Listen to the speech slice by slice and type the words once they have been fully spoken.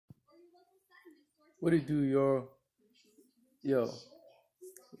What it do, y'all? Yo,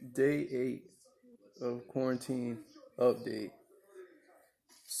 day 8 of quarantine update.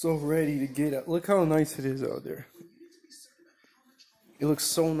 So ready to get out. Look how nice it is out there. It looks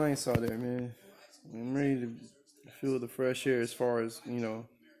so nice out there, man. I'm ready to feel the fresh air as far as,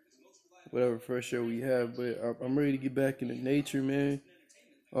 whatever fresh air we have. But I'm ready to get back into nature, man.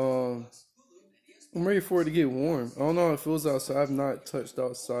 Um, I'm ready for it to get warm. I don't know how it feels outside. I've not touched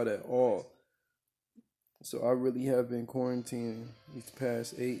outside at all. So I really have been quarantining these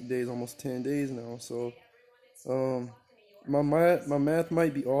past 8 days, almost 10 days now. So um, my math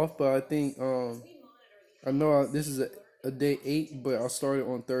might be off, but I think I know this is a day 8, but I started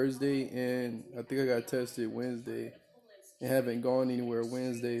on Thursday and I think I got tested Wednesday and haven't gone anywhere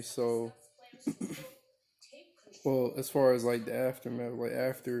Wednesday. So well, as far as like the aftermath, like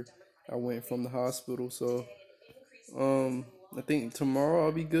after I went from the hospital, so um, I think tomorrow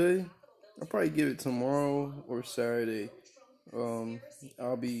I'll be good. I'll probably give it tomorrow or Saturday. Um,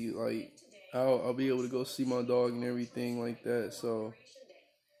 I'll be like, I'll be able to go see my dog and everything like that. So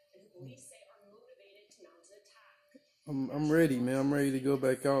I'm ready, man. I'm ready to go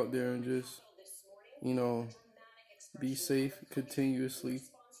back out there and just you know be safe continuously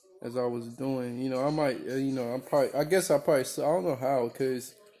as I was doing. I might, I guess I probably, I don't know how,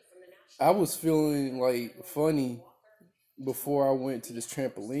 cause I was feeling like funny before I went to this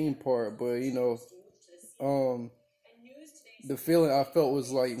trampoline part, but um, the feeling I felt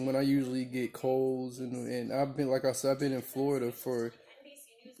was like when I usually get colds, and I've been, like I said, I've been in Florida for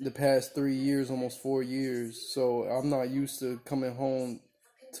the past 3 years, almost 4 years, so I'm not used to coming home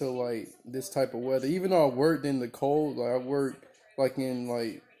to like this type of weather. Even though I worked in the cold, like I worked like in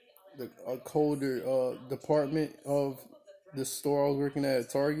like the a colder department of the store I was working at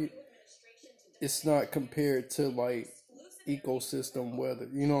Target, it's not compared to like ecosystem weather.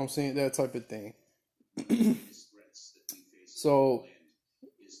 You know what I'm saying? That type of thing. So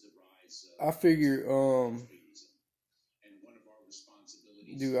I figured,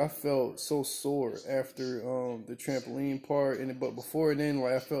 dude, I felt so sore after the trampoline part, and but before then,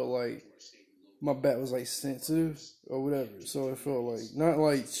 like I felt like my back was like sensitive or whatever. So it felt like not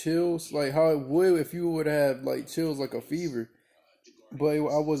like chills, like how it would if you would have like chills like a fever. But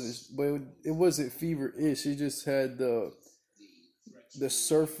I wasn't. But it wasn't fever-ish. It just had the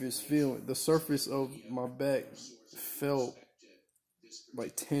surface feeling. The surface of my back felt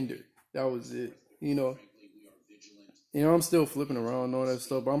like tender. That was it. I'm still flipping around and all that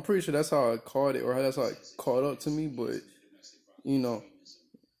stuff, but I'm pretty sure that's how I caught it, or that's how it caught up to me. But you know,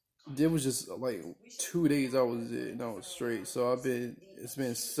 it was just like 2 days I was it and I was straight. So it's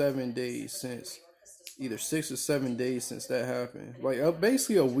been 7 days since, either 6 or 7 days since that happened. Like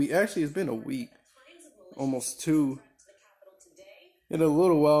basically a week. Actually, it's been a week, almost two, in a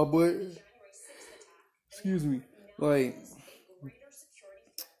little while. But excuse me, like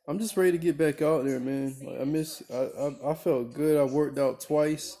I'm just ready to get back out there, man. Like I felt good. I worked out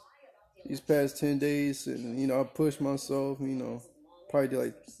twice these past 10 days, and I pushed myself. Probably did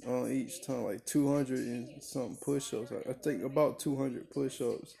like each time like 200 and something push-ups. I think about 200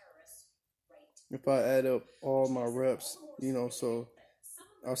 push-ups if I add up all my reps. So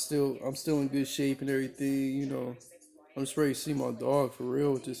I'm still in good shape and everything. I'm just ready to see my dog for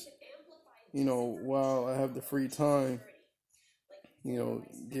real. Just while I have the free time,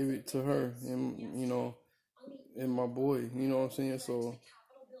 give it to her and my boy. You know what I'm saying? So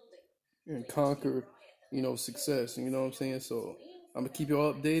and conquer, success. You know what I'm saying? So I'm gonna keep you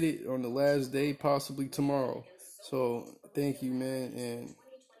all updated on the last day, possibly tomorrow. So thank you, man, and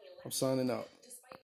I'm signing out.